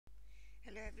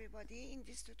Hello everybody. In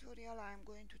this tutorial I'm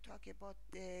going to talk about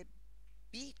the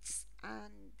bits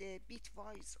and the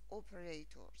bitwise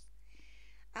operators.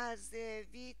 As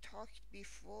we talked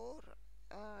before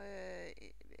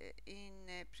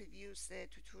in previous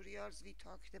tutorials, we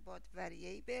talked about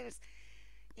variables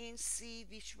in C,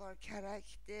 which were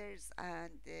characters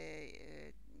and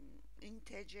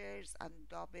integers and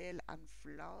double and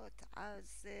float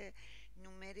as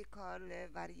numerical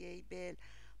variable.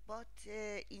 But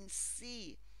in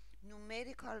C,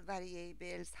 numerical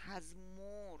variables has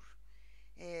more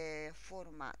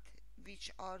format, which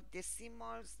are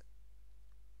decimals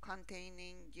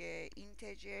containing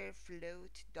integer,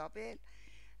 float, double,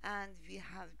 and we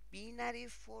have binary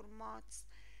formats,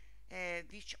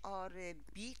 which are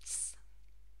bits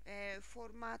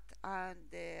format,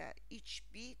 and each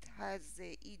bit has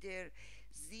either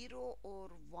 0 or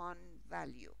 1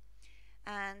 value.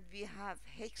 And we have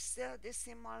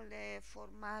hexadecimal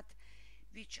format,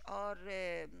 which are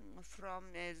from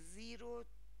 0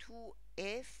 to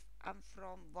F, and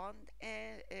from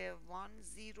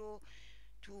 0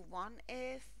 to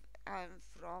 1F, and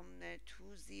from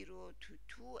 20 to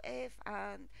 2F,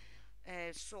 and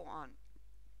so on.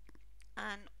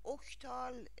 An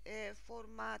octal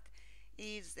format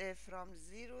is from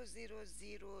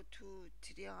 000 to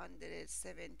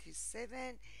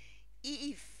 377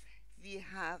 if we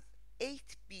have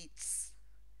 8 bits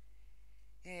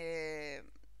uh,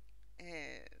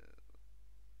 uh,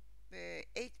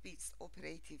 8 bits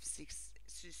operative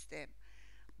system.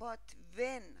 But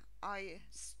when I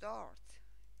start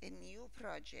a new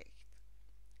project,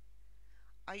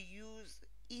 I use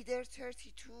either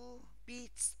 32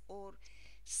 bits or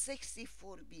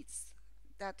 64 bits.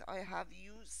 That I have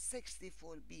used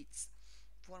 64 bits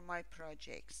for my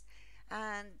projects,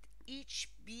 and each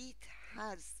bit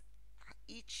has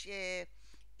each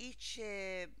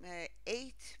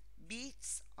 8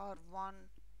 bits are 1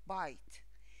 byte,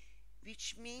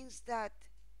 which means that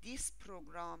this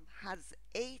program has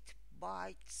 8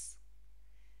 bytes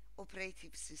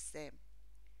operative system,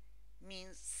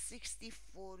 means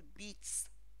 64 bits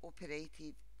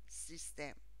operative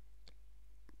system.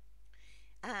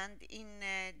 And in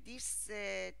this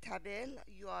table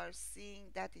you are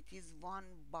seeing that it is 1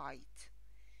 byte,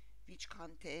 which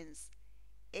contains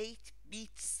 8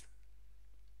 bits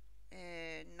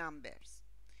numbers.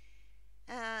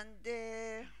 And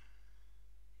the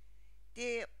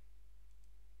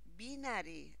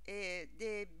binary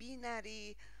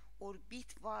or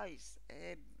bitwise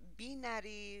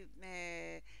binary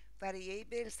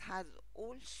variables has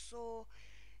also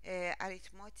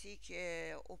arithmetic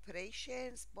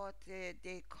operations, but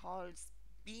they called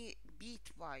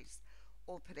bitwise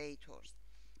operators.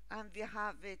 And we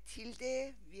have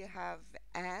tilde, we have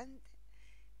and,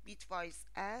 bitwise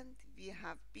and, we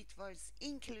have bitwise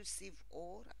inclusive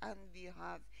or, and we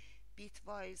have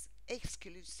bitwise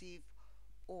exclusive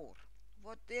or.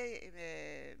 What they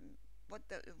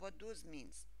what those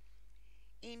means?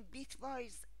 In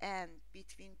bitwise and,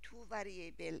 between two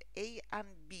variable a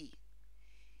and b,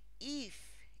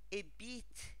 if a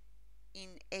bit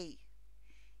in a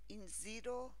in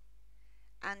 0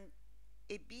 and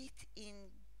a bit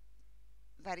in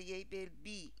variable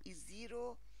b is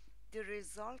 0, the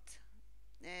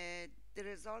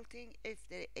resulting if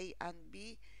the a and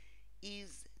b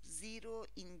is 0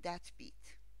 in that bit.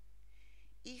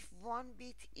 If one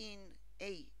bit in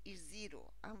a is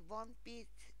 0 and one bit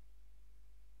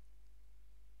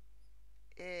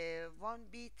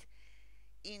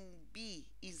in b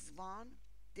is 1,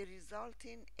 the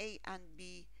resulting a and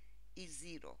b is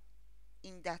 0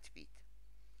 in that bit.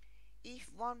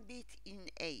 If one bit in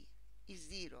a is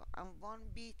 0 and one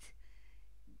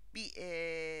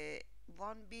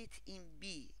bit in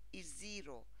b is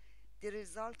 0, the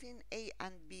resulting a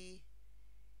and b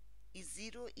is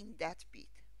 0 in that bit.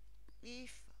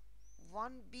 If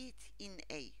one bit in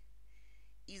a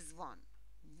is 1,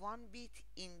 one bit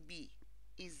in b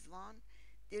is 1,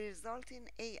 the resulting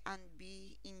a and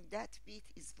b in that bit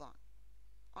is 1.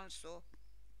 Also,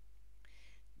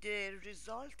 the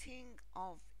resulting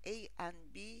of a and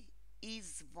b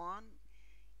is 1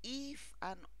 if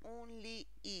and only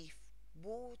if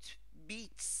both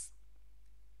bits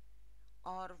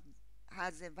are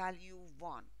has a value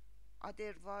 1,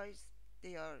 otherwise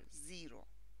they are 0.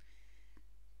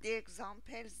 The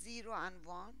example 0 and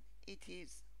 1, it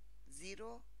is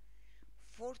 0.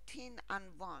 14 and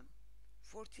 1,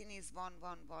 14 is 1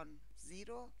 1 1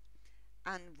 0,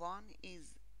 and 1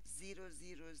 is 0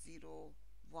 0 0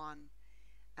 1,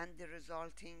 and the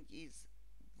resulting is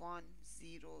 1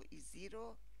 0 is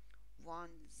 0, 1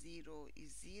 0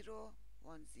 is 0,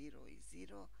 1 0 is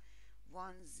 0,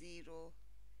 1 0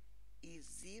 is is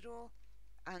 0,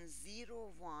 and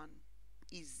 0 1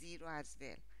 is 0 as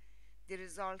well. The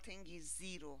resulting is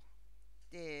 0,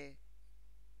 the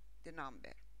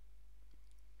number.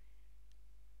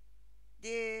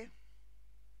 The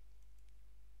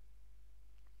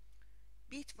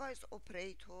bitwise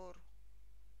operator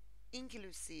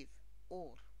inclusive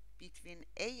or between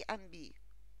A and B,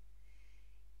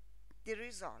 the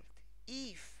result,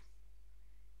 if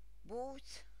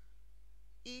both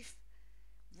if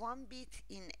one bit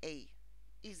in A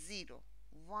is 0,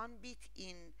 one bit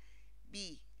in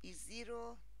B is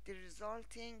 0, the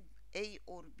resulting A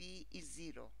or B is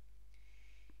 0.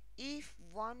 If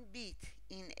one bit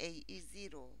in A is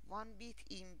 0, one bit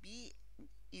in B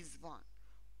is 1,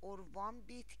 or one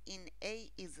bit in A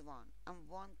is 1 and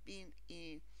one bit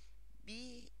in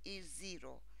B is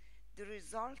 0, the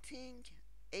resulting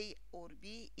A or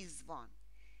B is 1.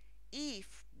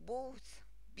 If both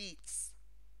bits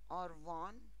are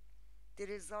 1, the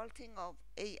resulting of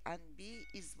A and B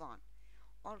is 1.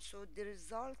 Also, the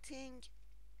resulting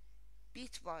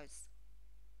bitwise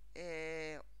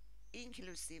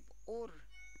inclusive or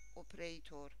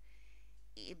operator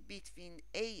between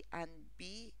A and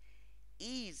B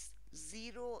is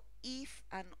 0 if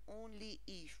and only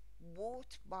if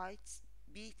both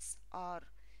bits are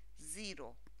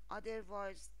 0.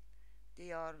 Otherwise,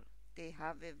 they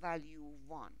have a value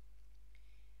 1.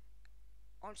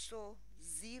 Also,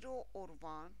 0 or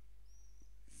 1,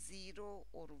 0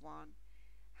 or 1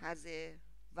 has a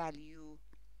value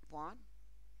 1.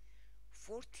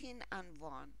 14 and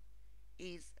 1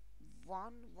 is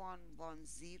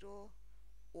 1110,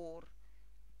 or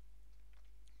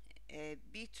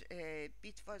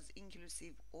bit was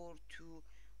inclusive or to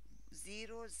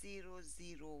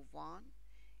 0001.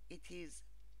 It is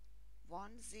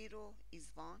 10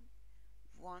 is 1,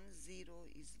 10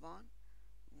 is 1,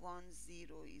 10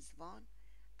 is 1,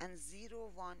 and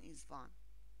 01 is 1.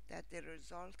 That the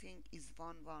resulting is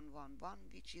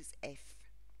 1111, which is F,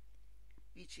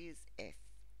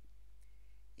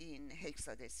 in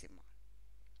hexadecimal.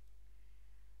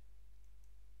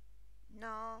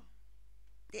 Now,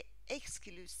 the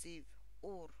exclusive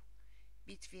or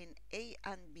between A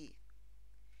and B,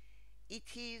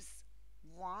 it is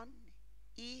 1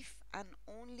 if and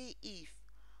only if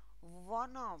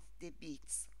one of the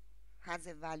bits has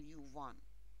a value 1.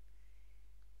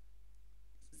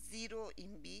 0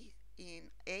 in B,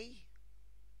 in A,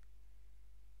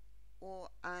 or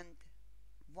and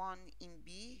 1 in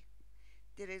B,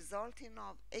 the resulting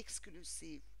of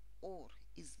exclusive or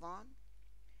is 1.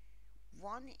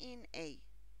 1 in A,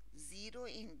 0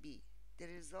 in B, the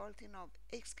resulting of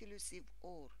exclusive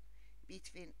or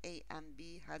between A and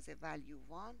B has a value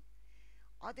 1.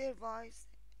 Otherwise,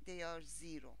 they are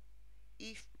 0.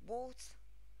 If both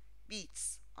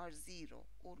bits are 0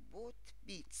 or both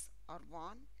bits are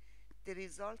 1, the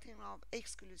resulting of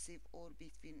exclusive or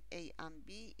between A and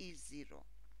B is 0.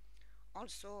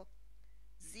 Also,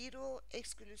 0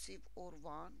 exclusive or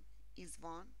 1 is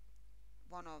 1.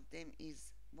 One of them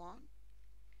is 1.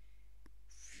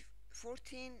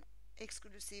 14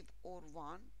 exclusive or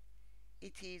 1,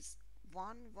 it is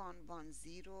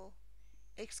 1110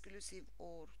 exclusive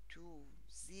or to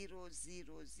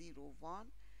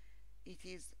 0001. It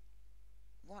is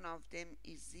one of them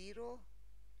is 0.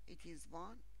 It is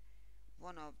 1.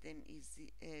 One of them is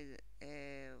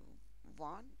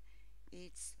 1.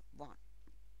 It's 1.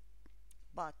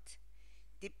 But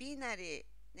the binary,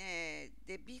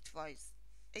 the bitwise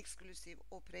exclusive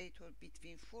operator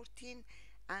between 14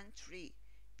 and 3,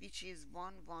 which is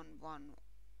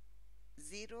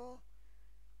 1110,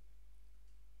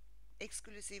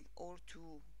 exclusive or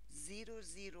to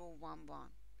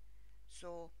 0011.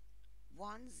 So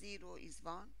 10 is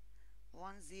 1,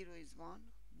 10 is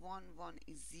 1, 11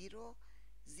 is 0,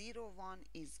 01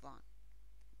 is 1,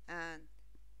 and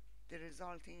the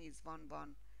resulting is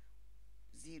 1101.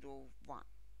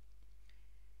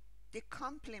 The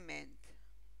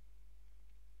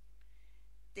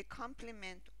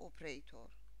complement operator,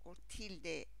 or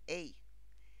tilde A,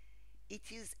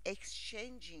 it is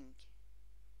exchanging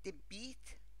the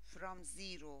bit from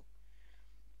 0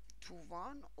 to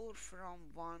 1 or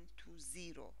from 1 to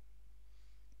 0.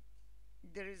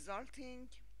 The resulting,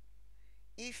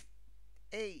 if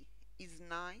A is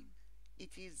 9,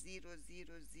 it is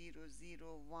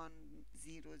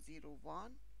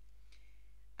 00001001,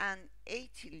 and A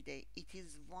tilde, it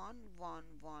is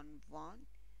 1111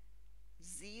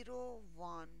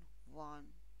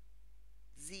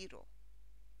 0110.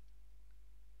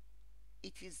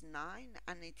 It is 9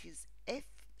 and it is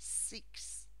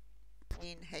F6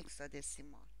 in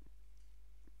hexadecimal,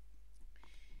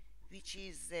 which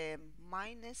is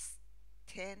minus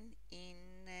 10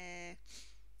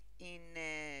 in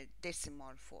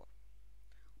decimal form.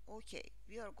 Okay,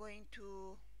 we are going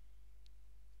to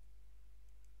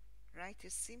write a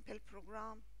simple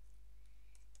program.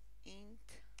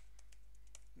 Int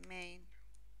main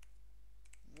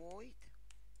void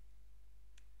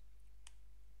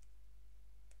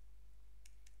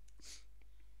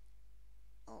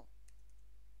oh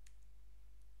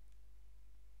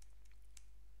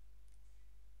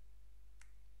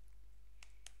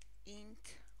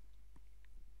int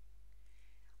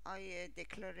I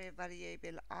declare a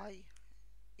variable I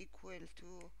equal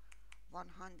to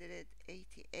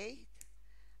 188,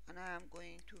 and I am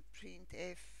going to print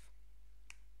f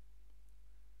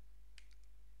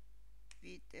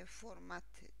with format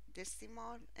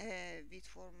decimal, with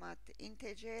format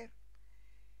integer,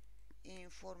 in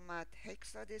format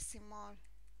hexadecimal,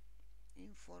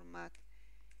 in format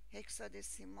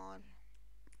hexadecimal,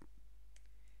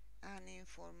 and in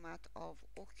format of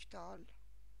octal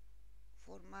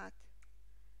format,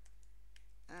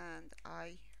 and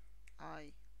I,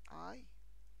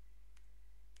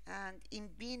 and in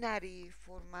binary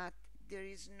format there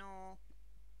is no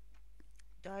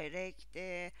direct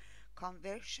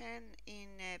conversion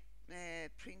in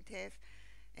printf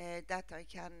that I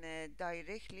can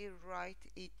directly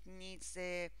write. It needs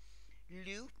a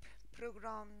loop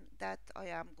program that I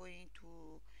am going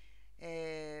to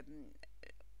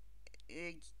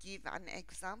give an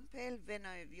example when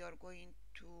we are going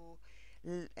to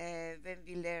when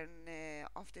we learn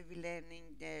after we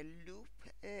learning the loop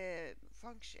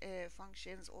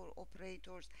functions or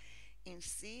operators in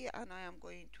C, and I am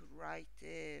going to write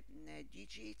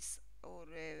digits or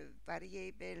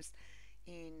variables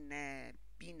in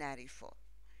binary form.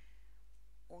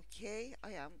 Okay,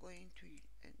 I am going to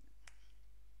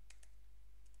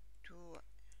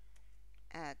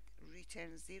add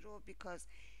return 0 because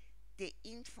the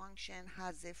int function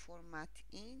has a format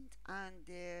int, and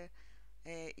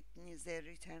it needs a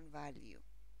return value.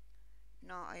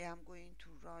 Now I am going to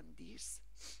run this.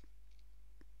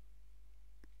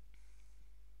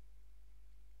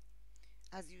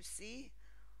 As you see,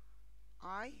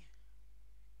 I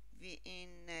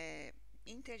in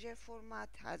integer format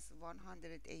has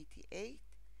 188,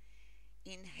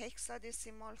 in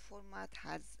hexadecimal format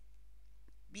has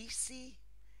BC,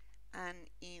 and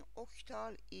in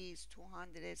octal is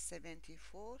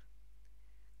 274,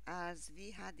 as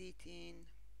we had it in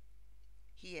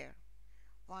here.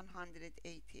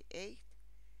 188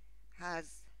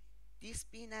 has this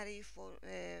binary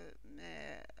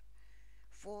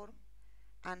form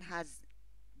and has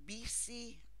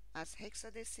BC as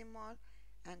hexadecimal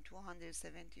and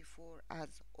 274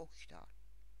 as octal.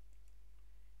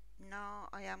 Now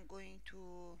I am going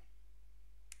to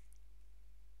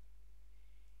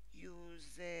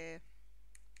use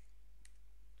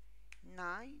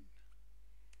 9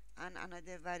 and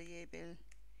another variable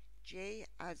j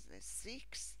as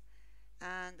 6,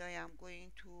 and I am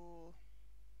going to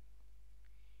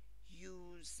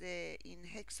use in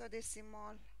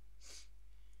hexadecimal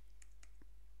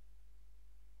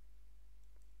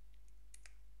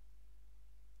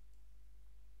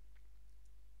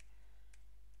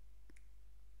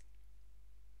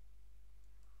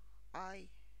I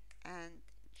and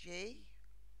j,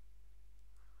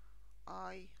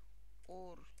 I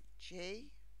or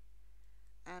j,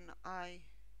 and I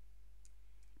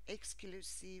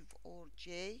exclusive or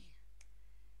j,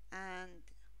 and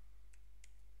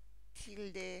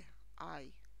tilde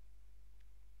I.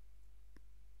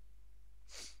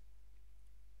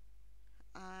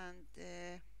 And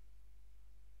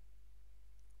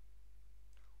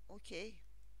okay,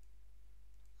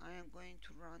 I am going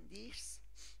to run this,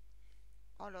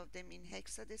 all of them in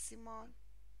hexadecimal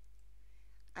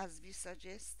as we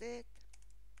suggested.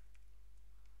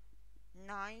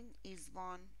 9 is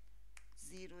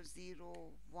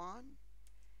 1001,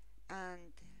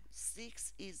 and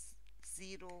 6 is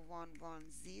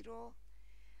 0110.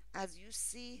 As you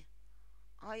see,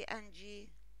 I and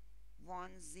G,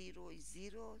 10 is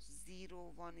 0,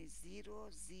 01 is 0,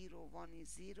 01 is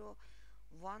 0,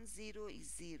 10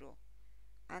 is 0,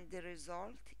 and the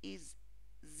result is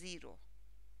 0.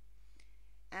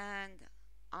 And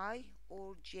I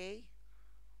or J,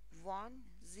 10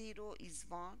 is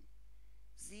 1,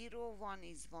 01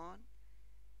 is 1,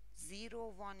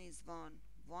 01 is 1,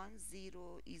 10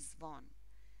 is 1.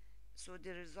 So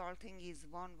the resulting is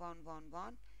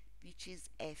 1111, which is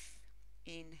F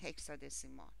in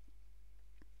hexadecimal.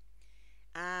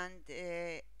 And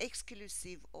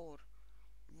exclusive or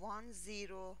 10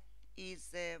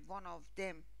 is one of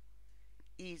them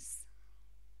is,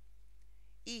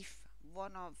 if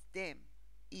one of them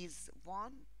is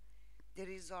 1, the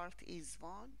result is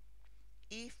 1.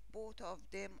 If both of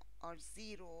them are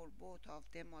 0 or both of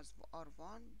them are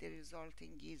 1, the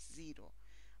resulting is 0.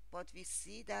 But we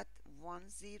see that 1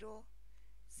 0,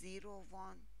 0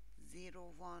 1,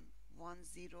 0 1, 1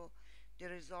 0. The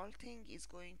resulting is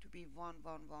going to be 1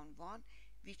 1 1 1,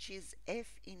 which is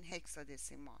F in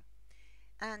hexadecimal.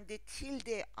 And the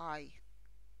tilde I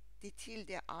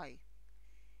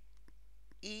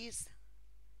is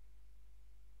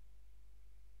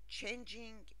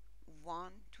changing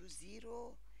 1 to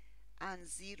 0 and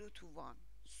 0 to 1.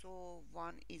 So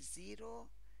 1 is 0,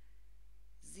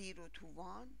 0 to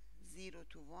 1, 0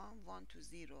 to 1, 1 to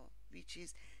 0, which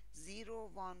is 0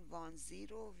 1 1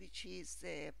 0, which is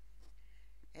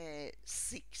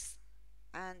 6.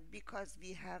 And because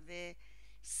we have a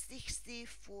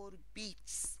 64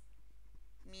 bits,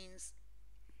 means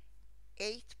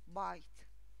 8 byte,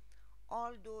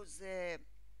 all those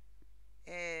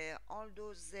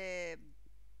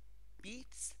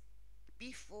bits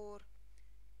before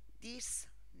this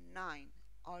 9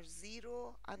 are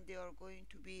 0, and they are going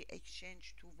to be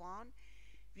exchanged to 1,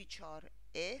 which are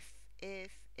F,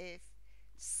 F, F,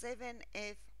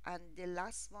 7F, and the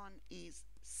last one is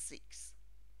 6.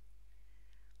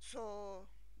 So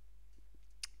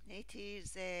it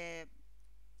is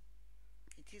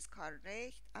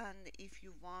correct, and if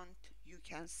you want you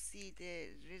can see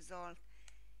the result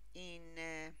in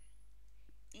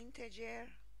integer.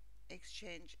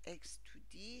 Exchange x to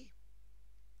d,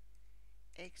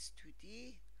 x to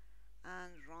d,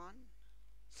 and run.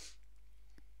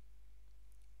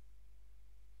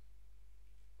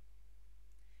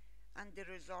 And the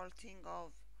resulting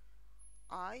of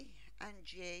I and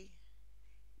j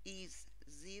is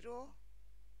 0,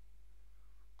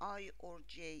 I or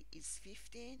j is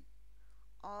 15,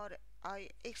 or I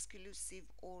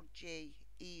exclusive or j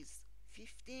is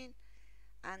 15,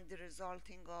 and the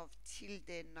resulting of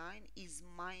tilde 9 is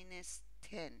minus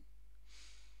 10.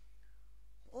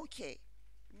 Okay,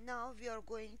 now we are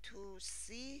going to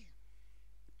see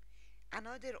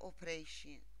another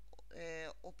operators,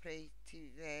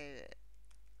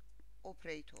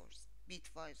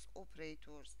 bitwise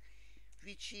operators,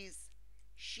 which is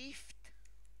shift,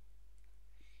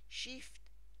 shift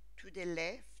to the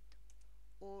left,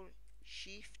 or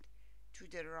shift to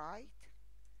the right,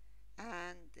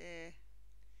 and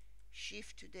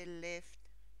shift to the left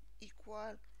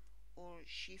equal, or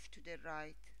shift to the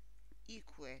right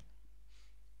equal.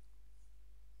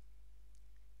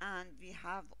 And we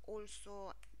have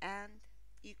also and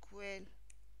equal,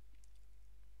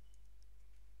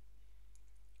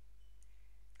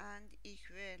 and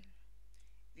equal,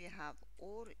 we have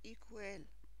or equal,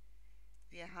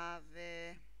 we have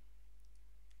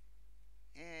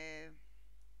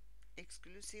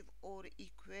exclusive or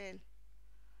equal,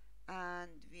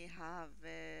 and we have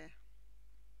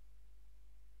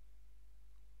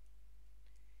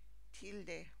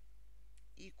tilde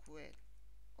equal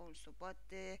also. But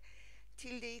the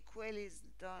tilde equal is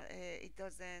it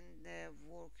doesn't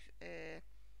work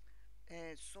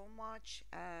so much,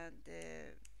 and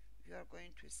we are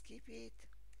going to skip it.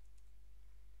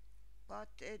 But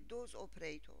those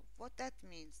operator, what that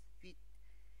means, we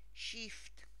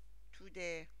shift to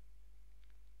the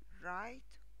right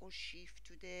or shift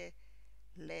to the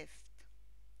left.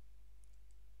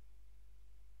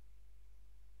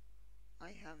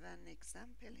 I have an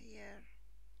example here,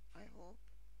 I hope.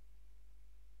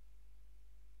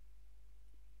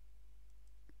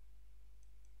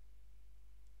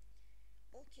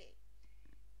 Okay,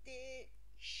 the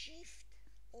shift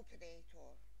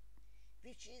operator,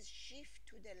 which is shift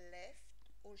to the left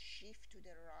or shift to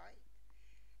the right,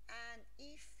 and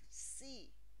if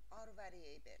c, our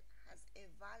variable, has a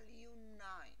value 9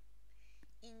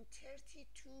 in 32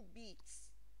 bits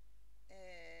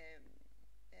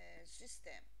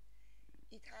system,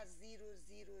 it has 0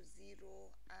 0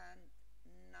 0 and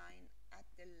 9 at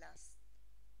the last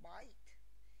byte.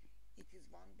 It is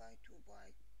 1 byte, 2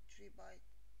 byte, 3 byte,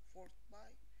 4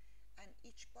 byte, and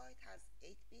each byte has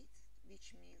 8 bits,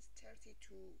 which means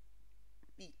 32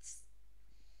 bits.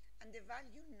 And the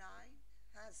value 9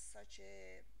 has such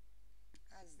a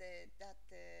has the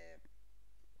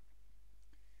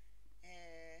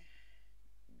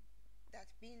that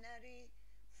binary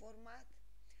format.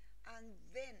 And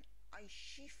when I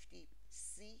shifted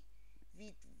C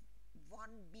with 1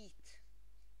 bit,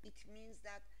 it means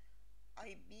that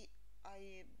I be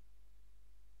I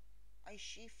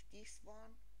shift this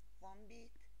one 1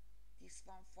 bit, this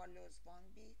one follows 1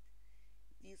 bit,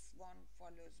 this one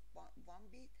follows 1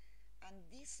 bit, and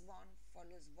this one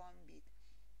follows 1 bit.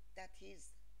 That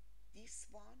is, this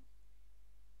one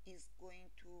is going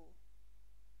to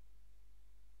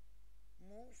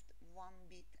moved one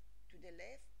bit to the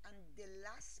left, and the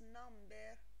last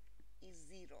number is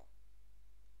 0,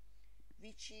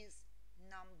 which is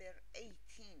number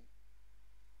 18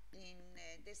 in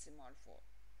decimal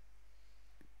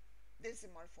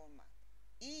format.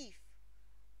 If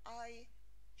I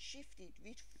shift it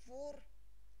with 4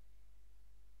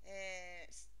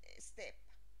 step,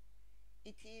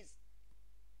 it is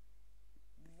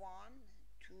 1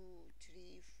 2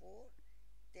 3 4,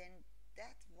 then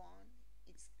that one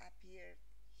it's appeared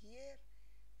here,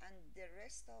 and the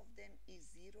rest of them is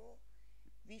 0,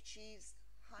 which is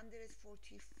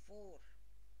 144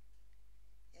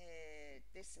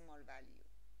 decimal value.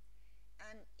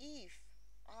 And if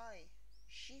I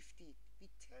shift it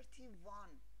with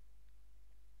 31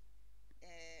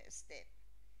 step,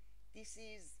 this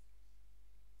is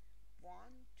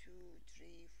 1 2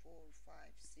 3 4 5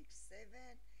 6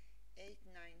 7 8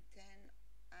 9 10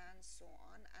 and so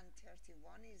on, and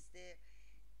 31 is there.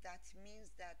 That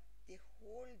means that the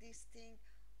whole this thing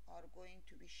are going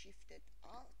to be shifted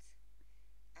out,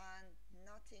 and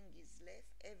nothing is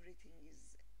left, everything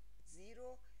is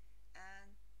 0,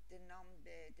 and the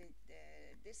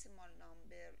decimal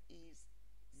number is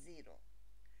 0.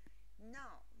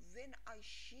 Now when I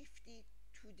shift it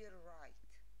to the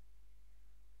right,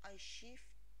 I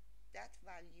shift that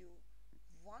value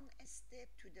one step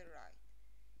to the right.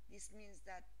 This means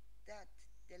that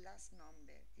the last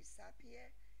number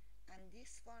disappear, and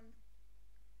this one,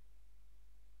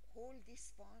 hold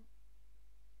this one,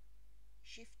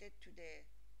 shifted to the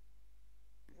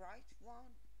right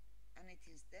one, and it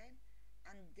is then,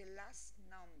 and the last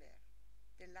number,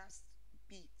 the last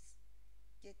bits,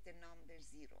 get the number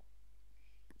 0.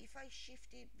 If I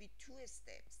shift it with 2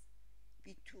 steps,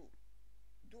 with 2,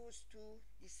 those 2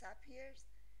 disappears,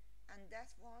 and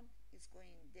that one is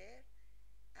going there,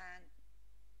 and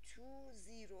 2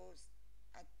 zeros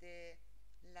at the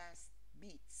last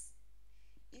bits.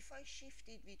 If I shift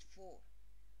it with 4,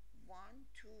 1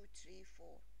 2 3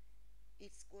 4,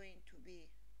 it's going to be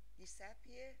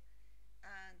disappear,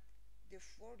 and the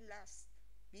 4 last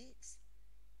bits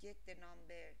get the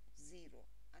number 0,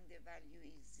 and the value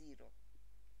is 0.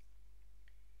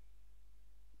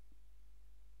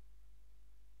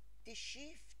 The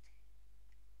shift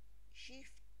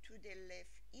to the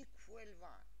left equal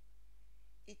 1.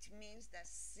 It means that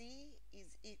C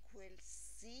is equal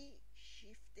C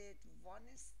shifted 1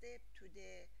 step to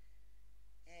the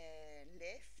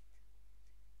left,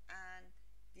 and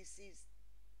this is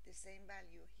the same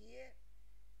value here,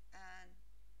 and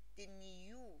the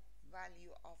new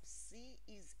value of C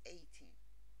is 18.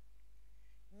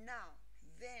 Now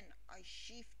when I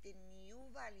shift the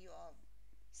new value of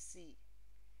C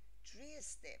 3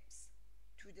 steps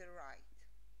to the right,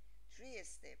 3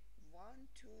 steps, 1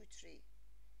 2 3,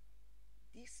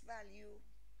 this value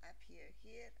appear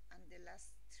here, and the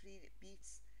last 3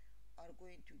 bits are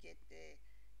going to get the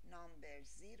number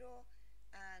 0,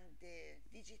 and the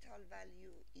digital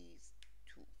value is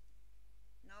 2.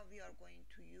 Now we are going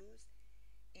to use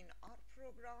in our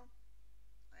program,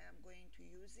 I am going to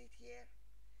use it here.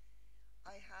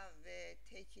 I have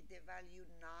taken the value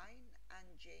 9 and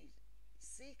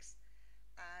J6,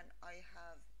 and I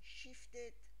have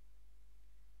shifted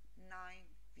 9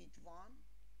 with 1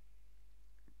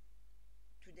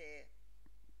 to the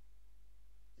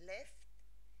left,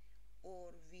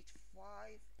 or with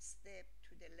 5 step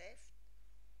to the left,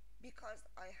 because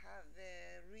I have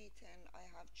I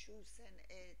have chosen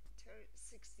a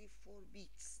 64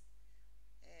 bits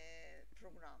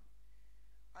program.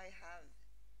 I have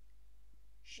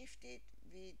shifted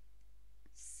with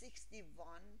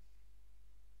 61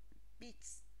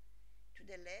 bits to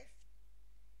the left,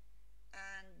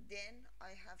 and then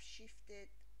I have shifted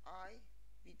I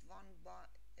with 1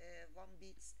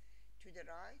 bits to the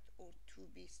right, or 2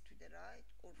 bits to the right,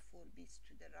 or 4 bits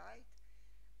to the right,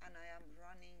 and I am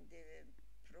running the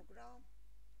program.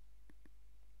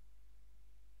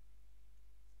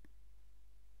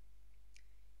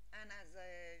 And as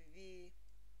we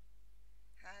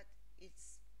had,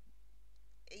 it's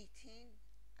 18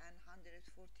 and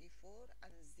 144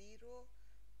 and 0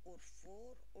 or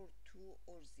 4 or 2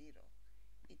 or 0.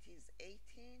 It is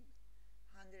 18,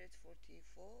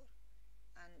 144,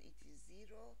 and it is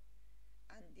 0,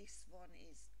 and this one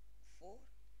is 4,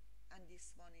 and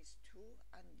this one is 2,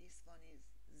 and this one is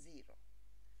 0.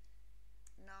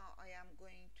 Now I am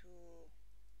going to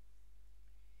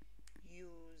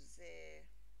use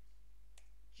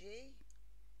J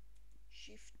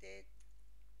shifted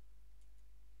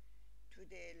to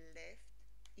the left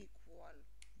equal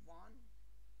 1,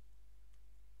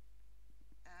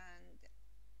 and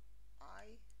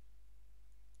I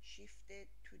shifted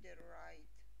to the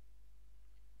right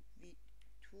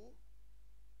 2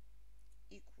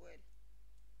 equal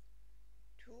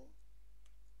 2,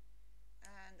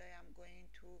 and I am going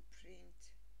to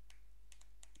printf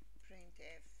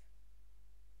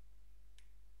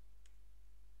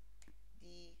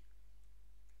the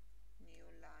new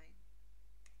line,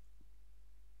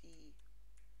 the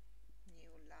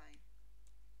new line,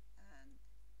 and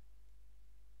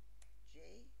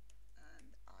j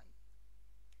and I.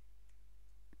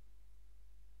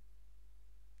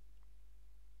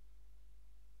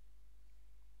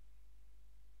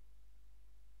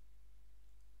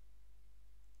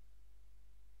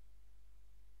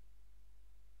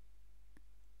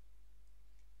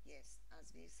 Yes,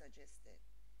 as we suggested.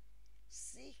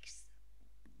 6,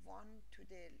 1 to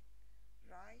the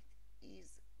right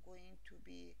is going to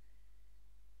be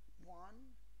 1,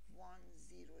 1,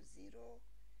 0, 0,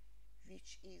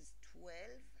 which is 12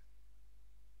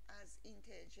 as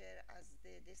integer, as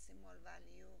the decimal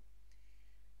value.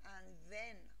 And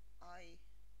when I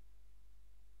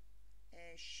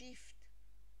shift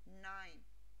 9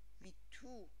 with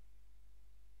 2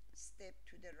 step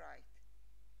to the right,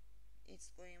 it's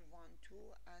going 1, 2,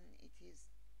 and it is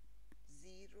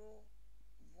 0,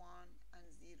 1,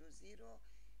 and 0, 0,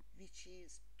 which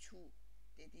is 2.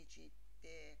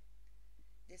 The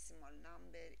decimal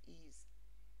number is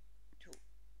 2.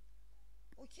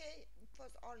 Okay, it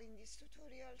was all in this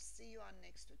tutorial. See you on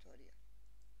next tutorial.